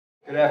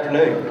Good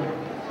afternoon.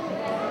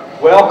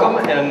 Welcome,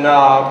 and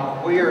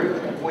we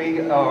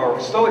are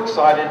so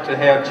excited to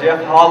have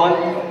Jeff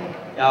Holland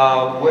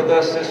with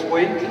us this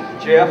week.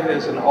 Jeff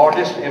is an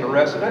artist in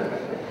resident,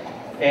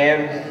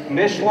 and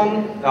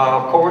Michelin,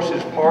 of course,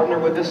 is partner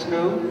with this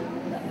school.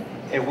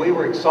 And we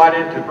were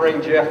excited to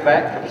bring Jeff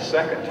back for the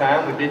second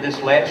time. We did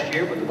this last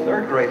year with the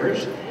third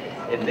graders,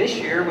 and this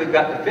year we've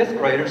got the fifth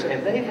graders,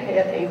 and they've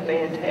had a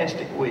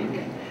fantastic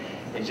week.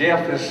 And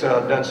Jeff has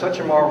done such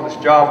a marvelous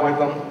job with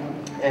them.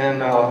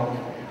 And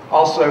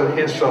also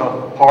his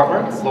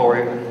partner,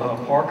 Lori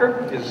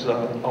Parker, is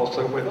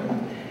also with him.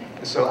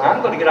 And so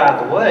I'm going to get out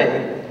of the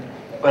way,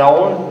 but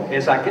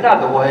as I get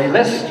out of the way,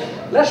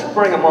 let's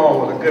bring them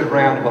on with a good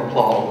round of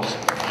applause.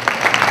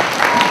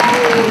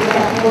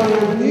 Without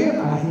further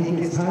ado, I think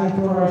it's time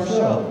for our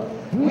show.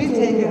 We've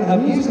taken a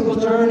musical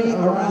journey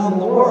around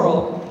the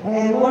world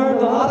and learned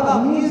a lot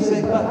about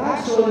music, but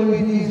actually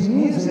we've used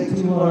music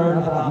to learn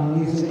about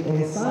music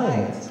and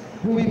science.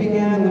 We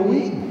began the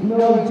week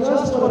knowing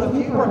just what a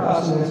few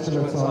percussion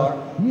instruments are.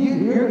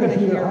 You're going to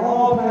hear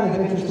all kinds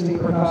of interesting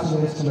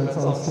percussion instruments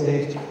on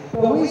stage,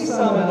 but we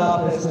sum it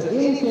up as to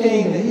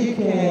anything that you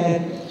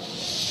can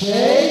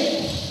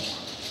shake,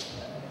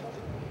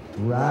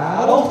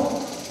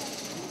 rattle,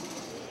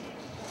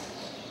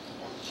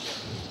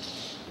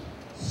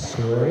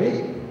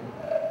 scrape.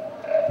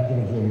 You're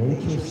going to hear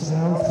nature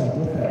sounds from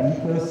different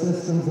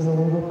ecosystems in a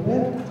little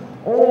bit,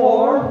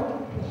 or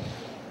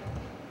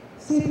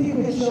see if you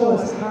can show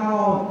us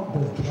how the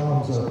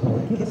drums are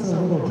played. Give us a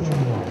little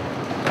drum roll.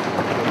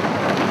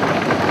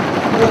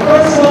 The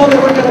first song that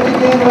we're going to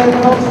begin with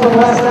comes from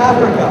West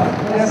Africa,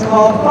 and it's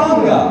called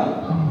Funga.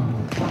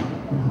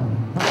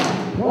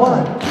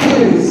 1,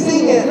 2,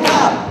 sing it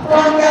loud.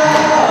 Funga,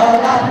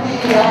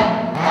 Latvia,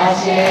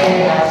 Ashe,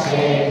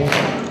 Ashe.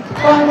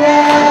 Funga,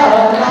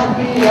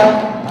 Latvia,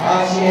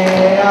 Ashe,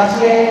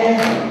 Ashe.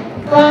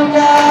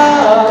 Funga,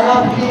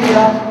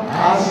 Latvia,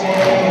 Ashe,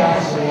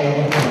 Ashe.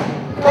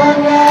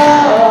 Funga,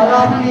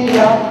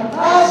 Latvia,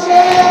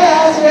 Ashe,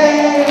 Ashe,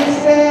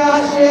 say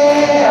Ashe,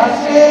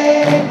 Ashe,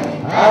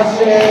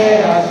 Ashe,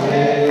 Ashe,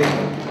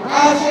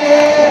 Ashe,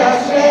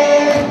 Ashe,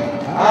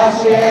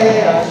 Ashe,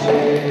 Ashe,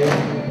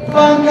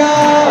 Funga,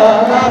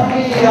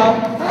 Latvia,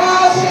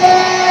 Ashe,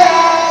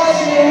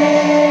 Ashe.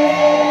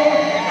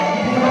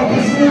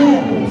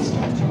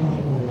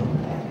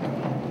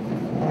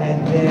 And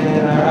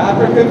then our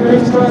African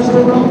group starts to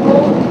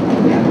rumble,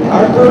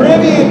 our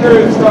Caribbean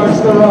group starts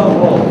to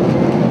rumble.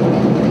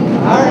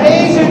 Our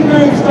Asian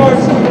group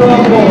starts to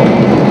rumble.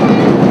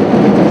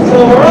 So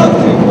we're up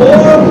to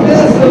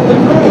 4/5 of the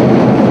group.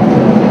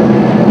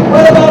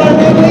 What about our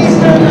Middle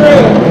Eastern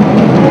group?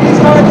 Can we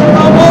start to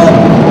rumble?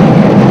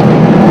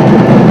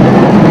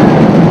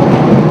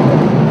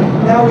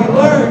 Now we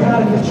learned how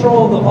to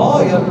control the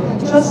volume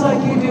just like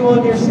you do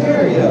on your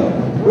stereo.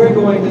 We're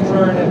going to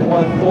turn it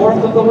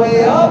 1/4 of the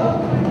way up,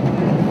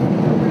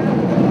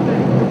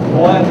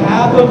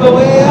 1/2 of the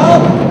way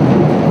up,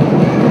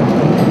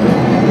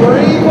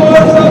 3/4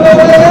 of the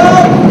way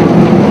up,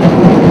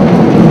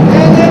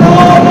 and then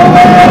all the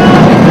way up.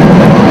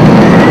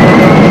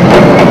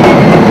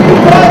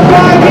 One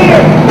time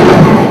here.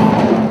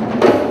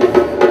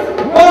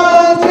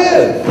 1,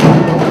 2.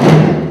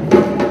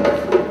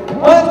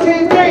 1,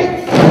 2, 3.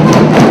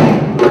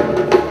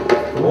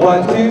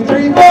 1, 2,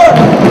 3, 4.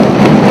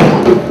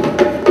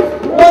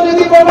 1, 2,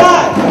 3, 4,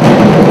 5.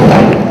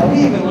 Now we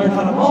even learned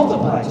how to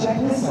multiply. Check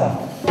this out.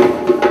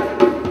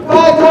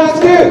 5 times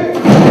 2.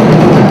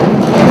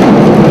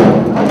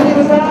 How many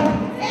was that?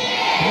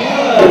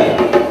 Good.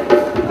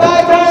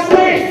 5 times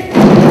 3.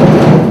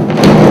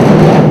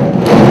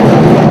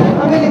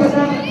 How many was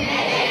that?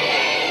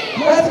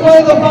 Let's play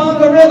the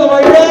bongo rhythm.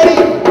 Are you ready?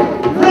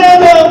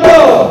 Rhythm, go!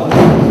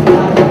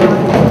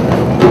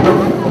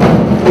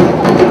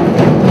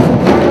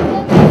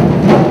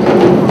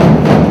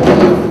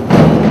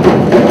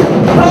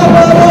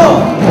 Bravo!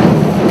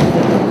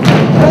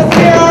 Let's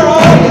hear our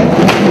audience.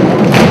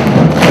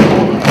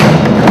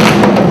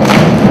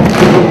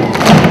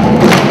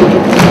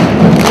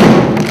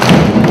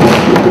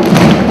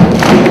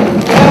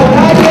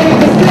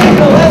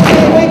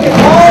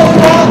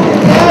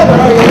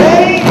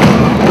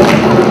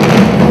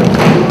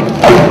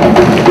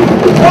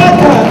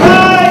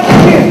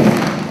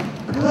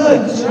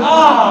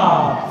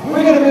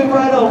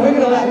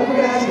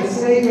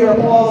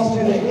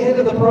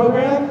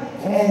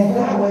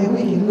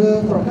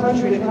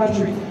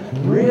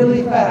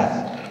 Really fast.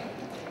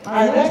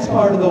 Our next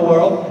part of the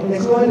world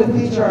is going to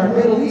feature our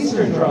Middle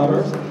Eastern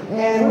drummers,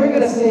 and we're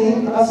going to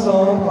sing a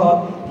song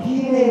called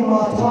Hine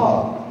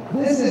Mata.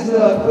 This is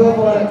the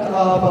equivalent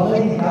of a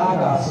Lady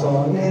Gaga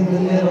song in the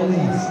Middle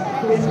East.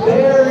 It's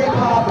very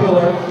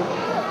popular.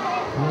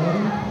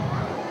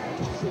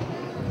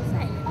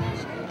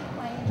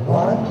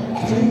 One,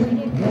 two,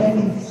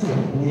 ready,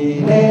 sing.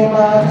 Hine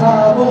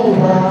Mata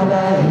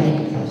Bumanani,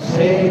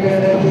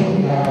 Shegana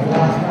Hine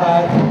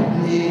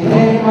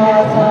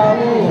Mata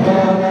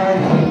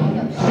Bumanani,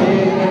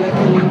 Shegana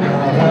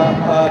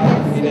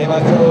Hine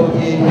Mato,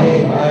 Hine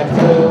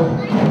Mato,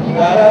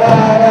 da da da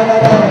da da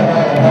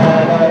da.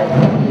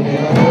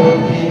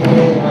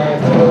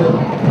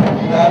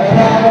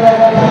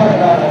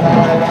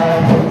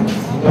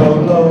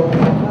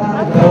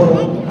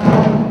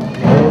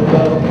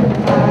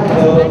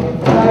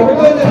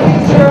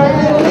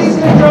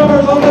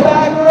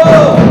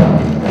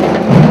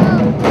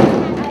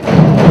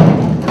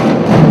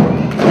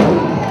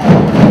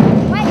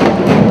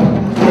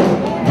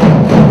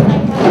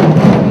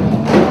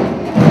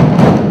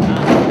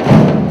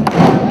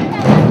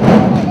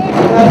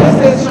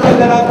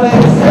 that I'm playing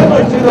is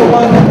similar to the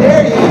one that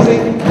they're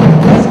using.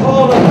 It's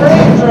called a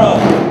frame drum.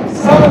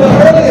 Some of the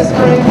earliest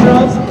frame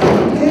drums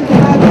didn't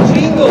have the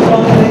jingles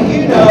on it that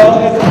you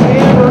know as a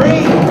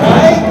tambourine,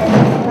 right?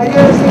 Have you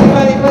ever seen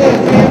anybody play a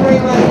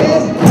tambourine like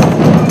this?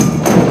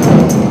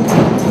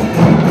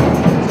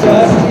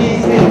 Just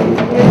easy.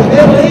 In the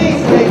Middle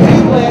East, they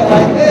do play it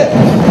like this.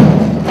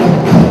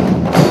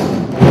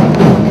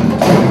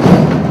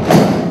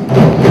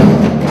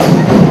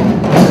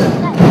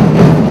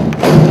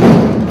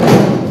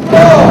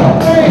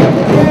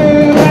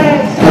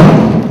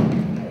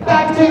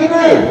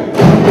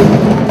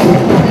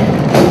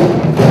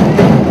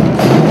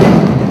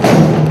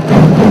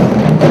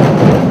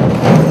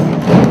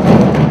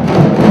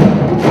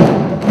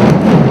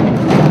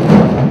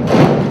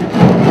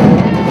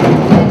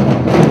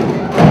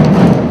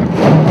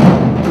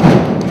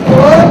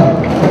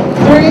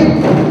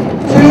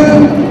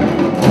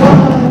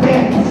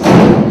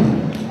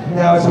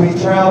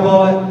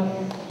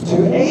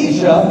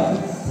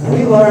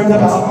 We learned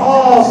about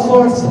all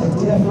sorts of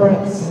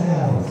different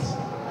sounds.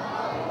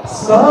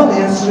 Some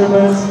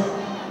instruments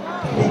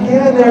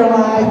began their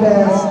life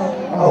as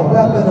a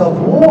weapon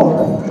of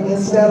war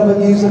instead of a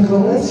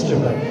musical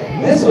instrument.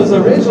 This was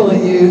originally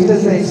used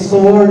as a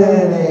sword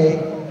and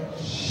a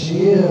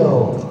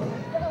shield.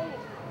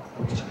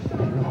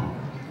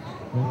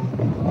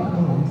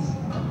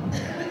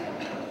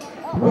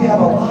 We have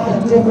a lot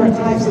of different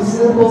types of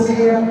cymbals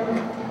here,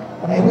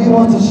 and we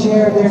want to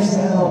share their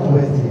sound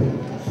with you.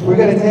 We're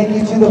going to take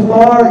you to the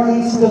far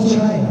east of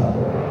China.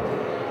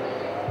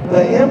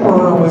 The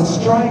emperor would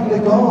strike the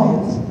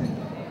gongs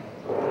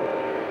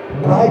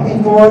right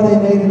before they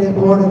made an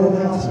important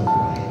announcement.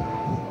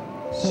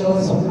 Show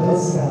us what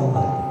those sound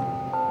like.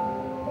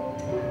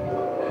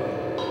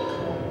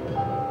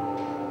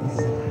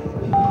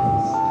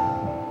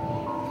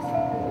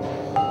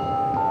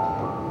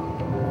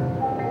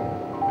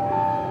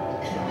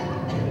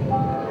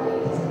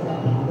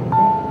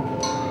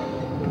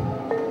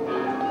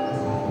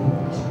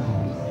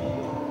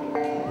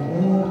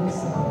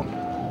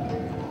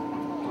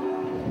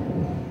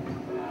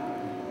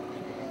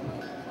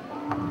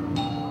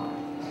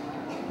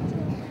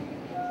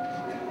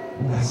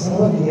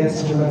 Some of the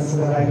instruments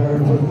that I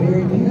heard were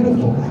very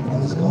beautiful, like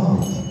those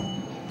gongs.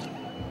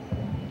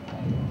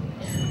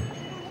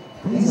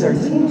 These are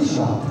teen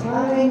shop,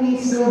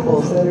 tiny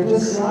cymbals that are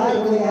just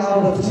slightly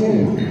out of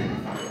tune.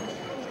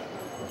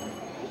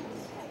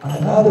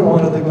 Another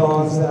one of the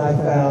gongs that I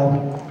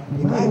found,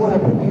 you might want to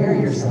prepare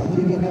yourself.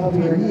 You can cover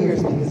your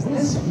ears because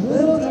this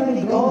little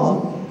tiny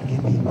gong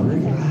can be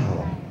pretty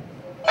loud.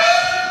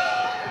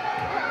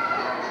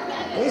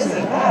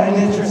 Isn't that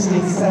an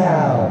interesting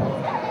sound?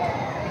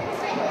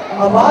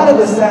 A lot of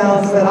the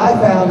sounds that I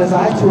found as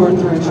I toured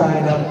through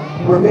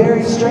China were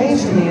very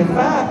strange to me. In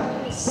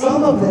fact,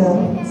 some of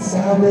them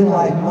sounded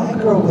like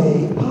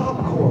microwave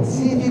popcorn.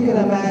 See if you can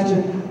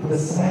imagine the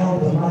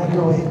sound of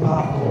microwave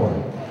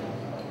popcorn.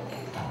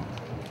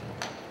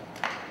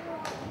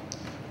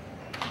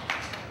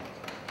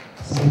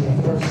 See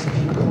the first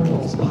few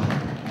kernels pop,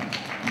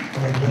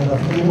 and then a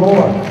few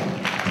more.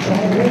 Try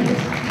it with me.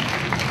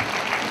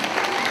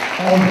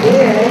 And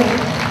then,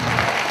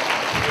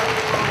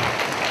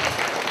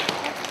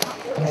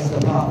 as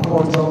the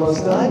popcorn's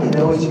almost done, you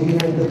know what you hear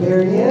at the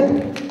very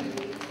end?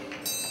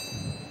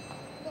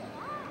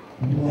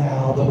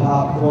 Now the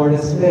popcorn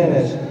is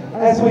finished.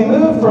 As we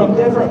move from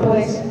different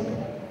places,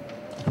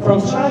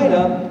 from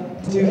China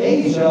to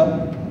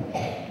Asia,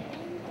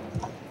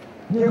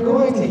 you're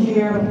going to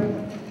hear,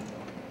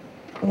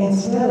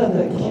 instead of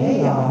the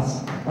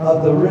chaos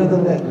of the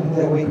rhythm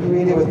that we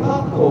created with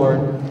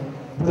popcorn,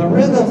 the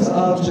rhythms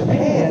of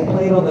Japan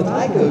played on the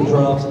taiko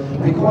drums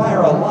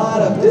require a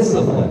lot of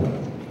discipline.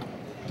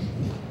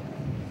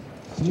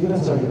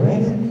 Students, are you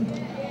ready?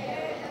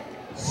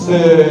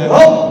 Say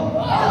up!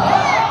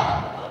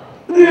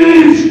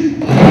 Ich,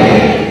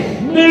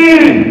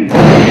 ni,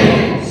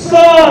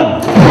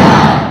 san,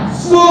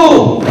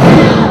 su,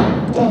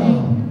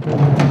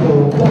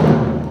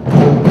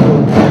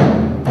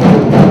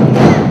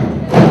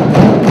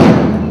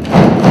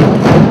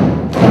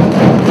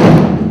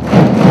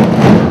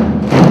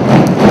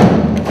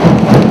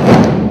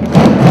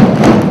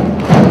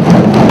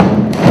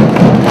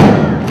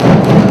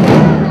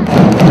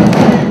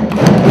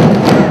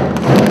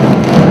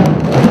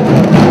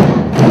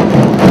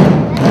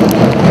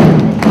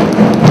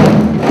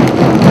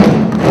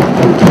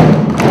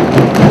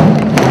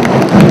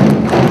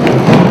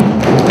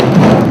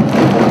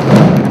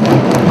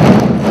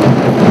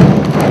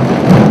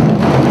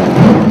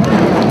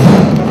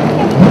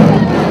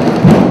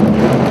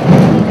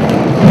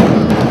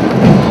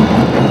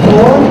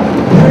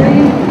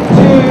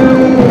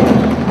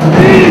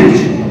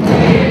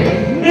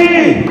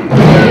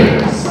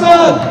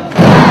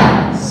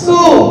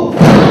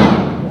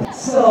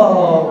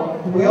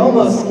 we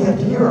almost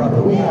skipped Europe,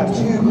 but we have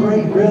two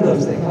great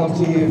rhythms that come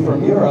to you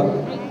from Europe.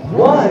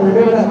 One,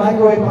 remember that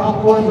microwave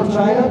popcorn from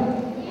China?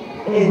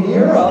 In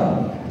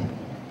Europe,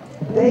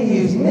 they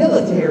use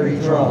military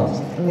drums.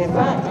 In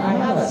fact, I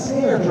have a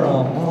snare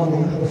drum on the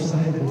other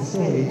side of the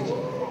stage.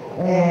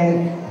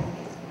 And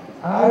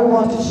I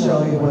want to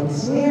show you what the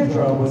snare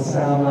drum would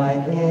sound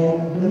like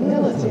in the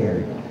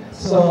military.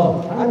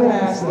 So I'm going to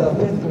ask the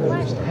fifth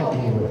graders to help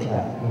me with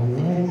that. Are you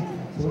ready?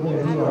 So we're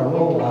going to do our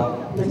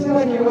roll-up. Pretend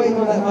like you're waiting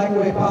on that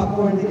microwave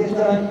popcorn to get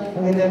done,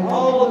 and then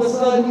all of a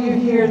sudden you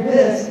hear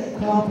this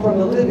come from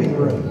the living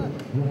room.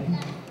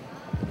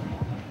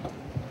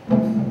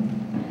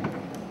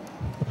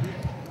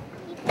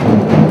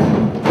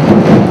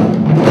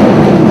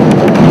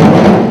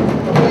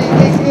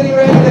 Getting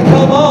ready to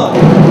come on.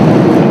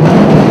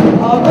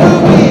 A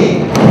movie.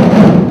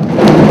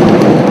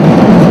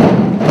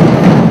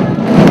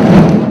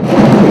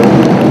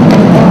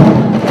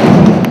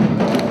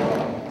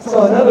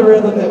 So another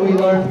rhythm that we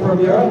learned from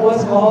Europe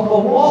was called the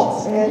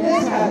waltz. And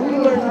this we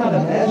learned how to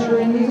measure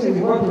in music.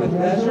 We worked with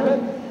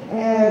measurement.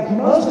 And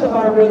most of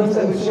our rhythms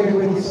that we've shared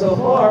with you so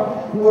far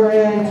were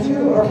in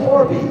 2 or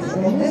 4 beats.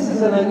 And this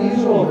is an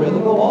unusual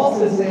rhythm. The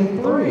waltz is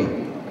in 3.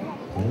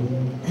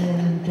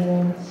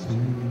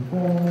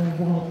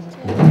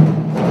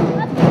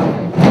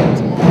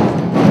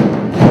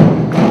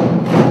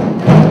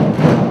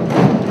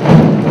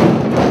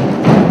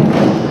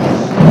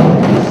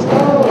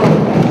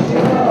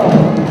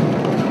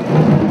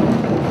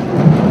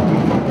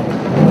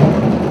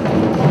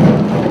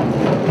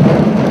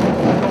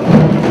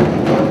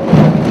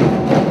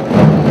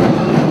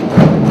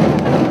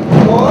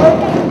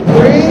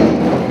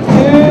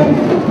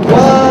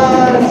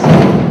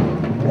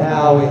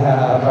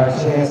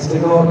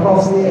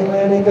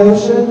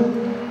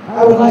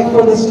 I would like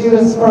for the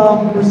students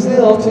from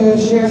Brazil to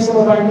share some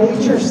of our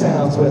nature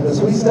sounds with us.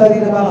 We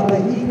studied about the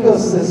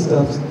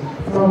ecosystems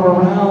from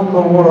around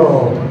the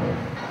world.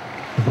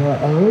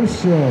 The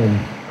ocean.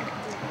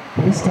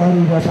 We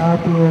studied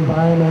about the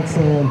environments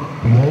in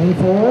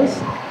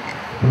rainforests.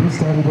 We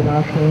studied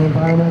about the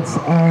environments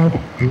of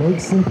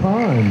lakes and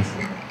ponds.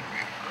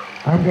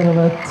 I'm going to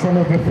let some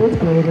of the 5th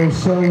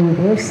graders show you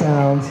their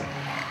sounds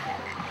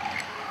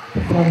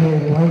from the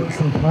lakes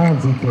and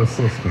ponds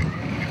ecosystem.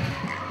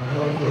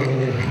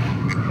 Okay.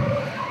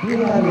 We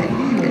have a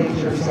few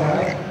nature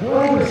sounds.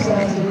 What other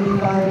sounds do we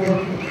find in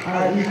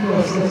our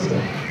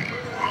ecosystem?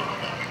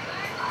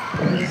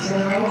 Any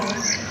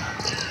sounds?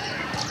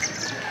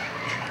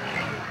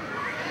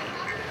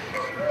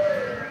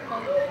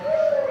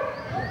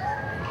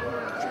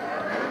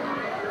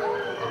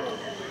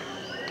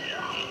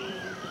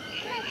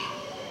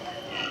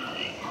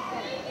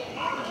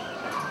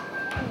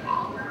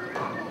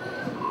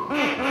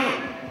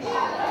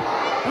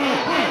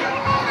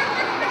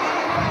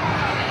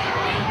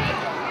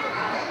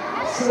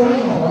 So we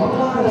have a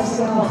lot of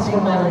sounds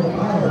from our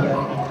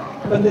environment,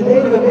 but the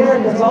Native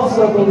Americans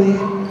also believe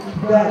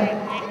that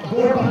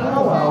their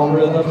powwow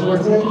rhythms were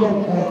taken,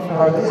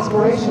 or the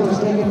inspiration was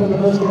taken from the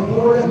most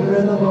important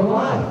rhythm of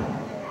life,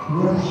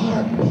 your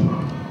heartbeat.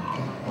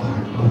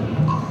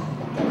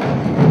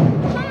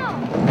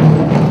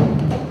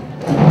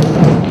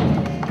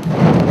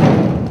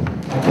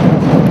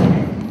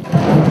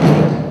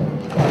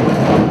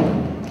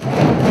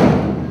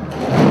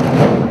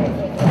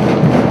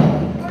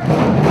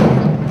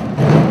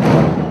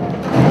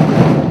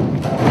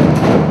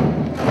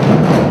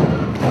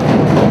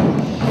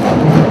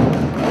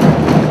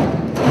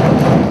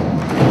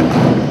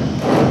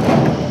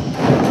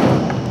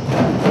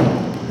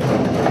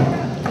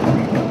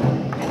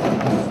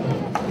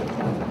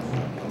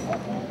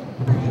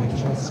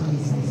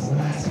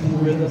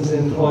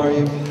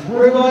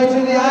 We're going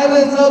to the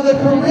islands of the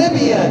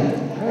Caribbean.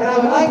 And I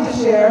would like to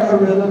share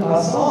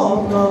a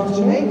song from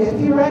Jamaica.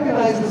 If you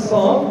recognize the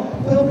song,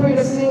 feel free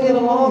to sing it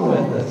along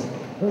with us.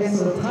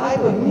 It's a type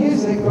of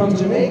music from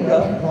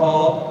Jamaica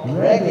called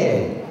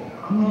reggae.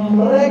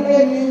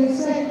 Reggae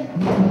music,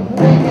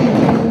 reggae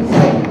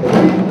music,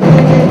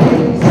 reggae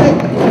music.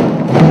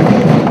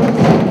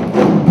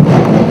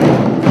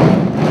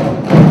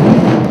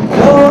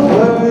 Don't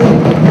worry,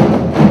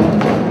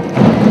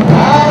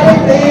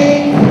 I think.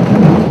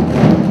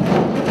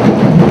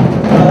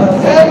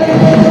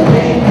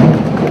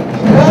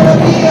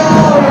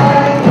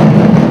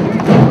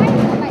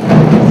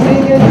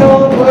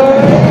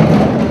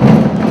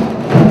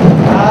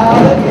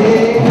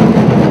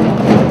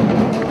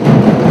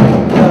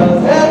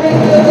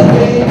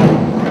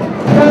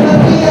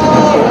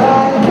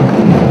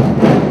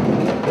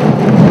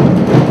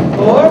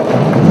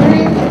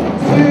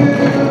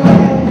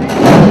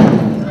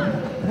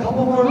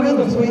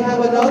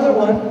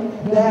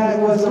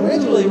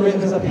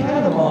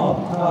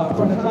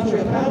 From the country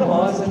of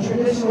Panama. It's a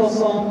traditional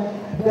song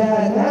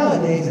that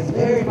nowadays is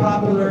very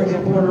popular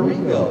in Puerto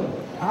Rico.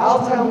 Al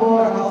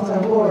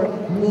tambor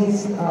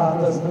means,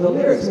 the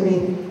lyrics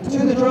mean,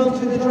 to the drum,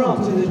 to the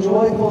drum, to the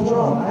joyful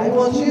drum. I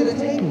want you to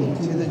take me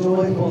to the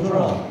joyful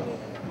drum.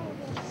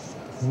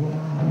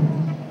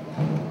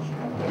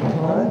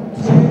 1,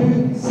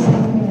 2, 3.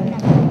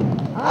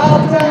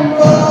 Al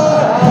tambor,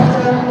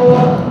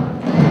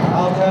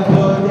 al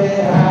tambor de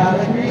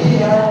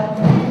alegría.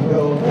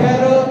 Yo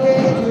quiero que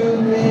tú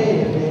me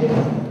des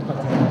al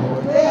tambor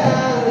de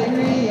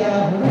alegría.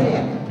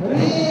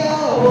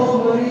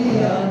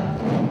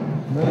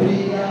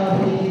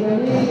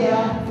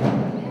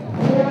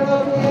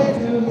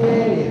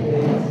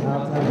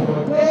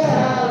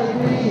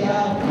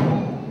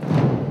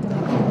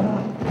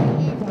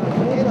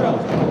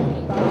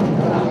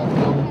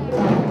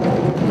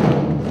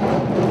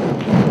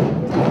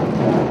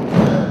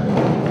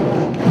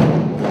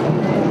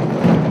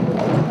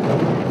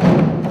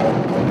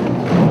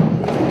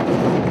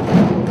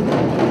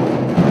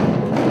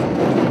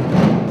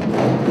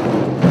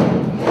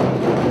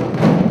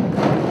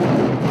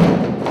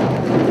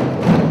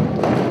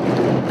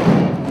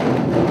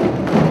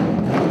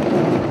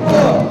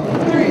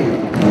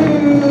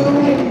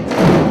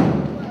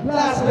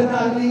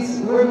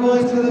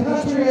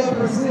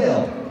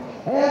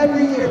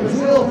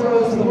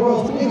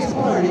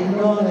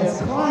 known as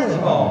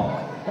Carnival.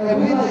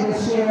 And we like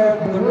to share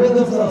the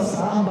rhythms of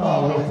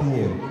samba with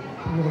you.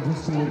 We're going to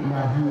just do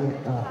Nabahia.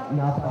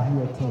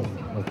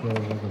 Okay, we're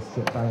going to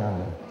skip by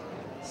on it.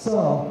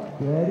 So,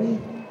 you ready?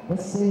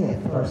 Let's sing it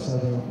first so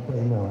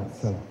they know it.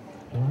 So,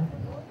 one,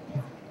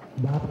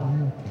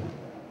 Nabahia.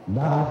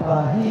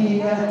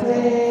 Nabahia,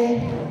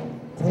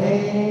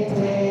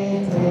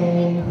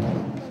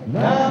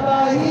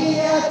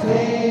 Nabahia,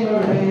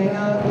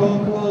 Morena,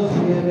 Cocos,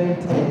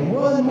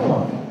 one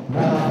more.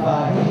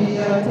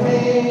 Nabahia,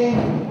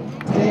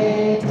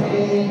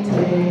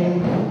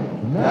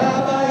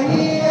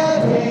 Nabahia,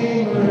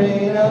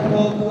 Morena,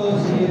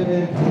 Cocos,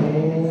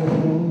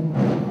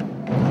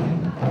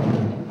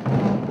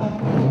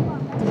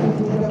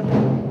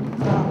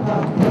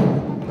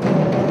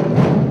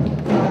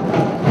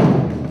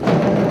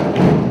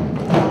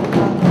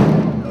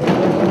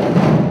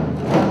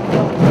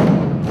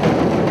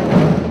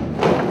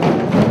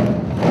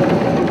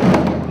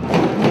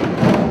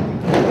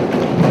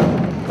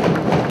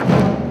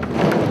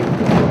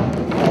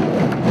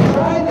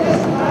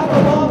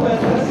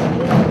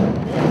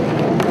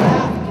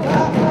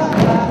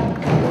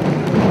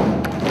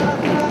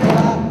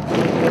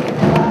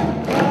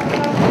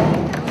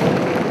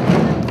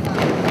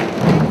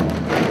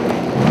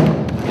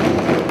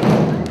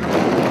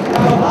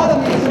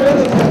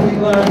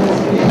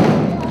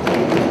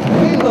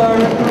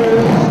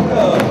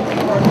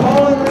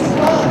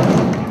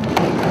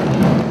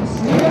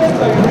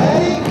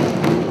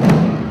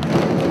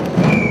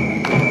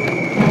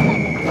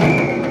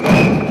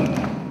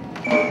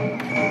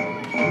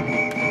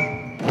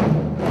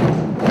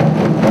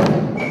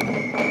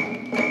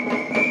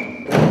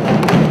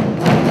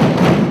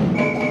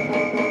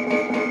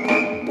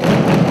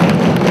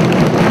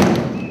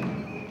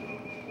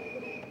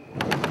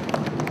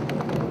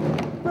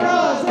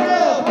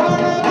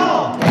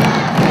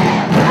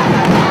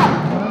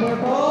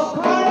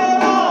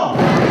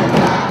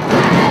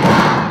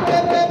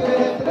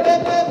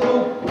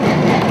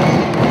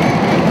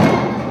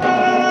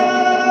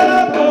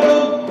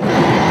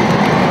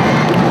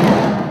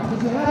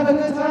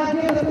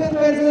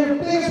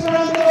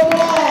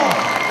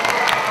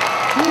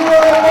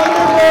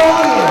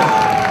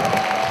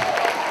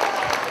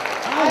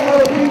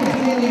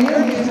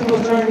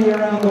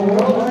 around the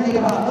world, learning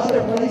about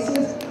other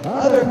places,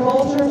 other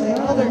cultures, and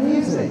other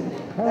music,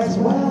 as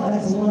well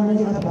as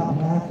learning about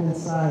math and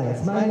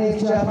science. My name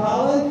is Jeff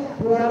Holland.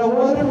 We had a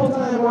wonderful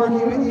time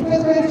working with you.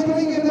 Fifth graders, can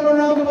we give them a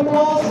round of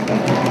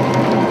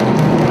applause?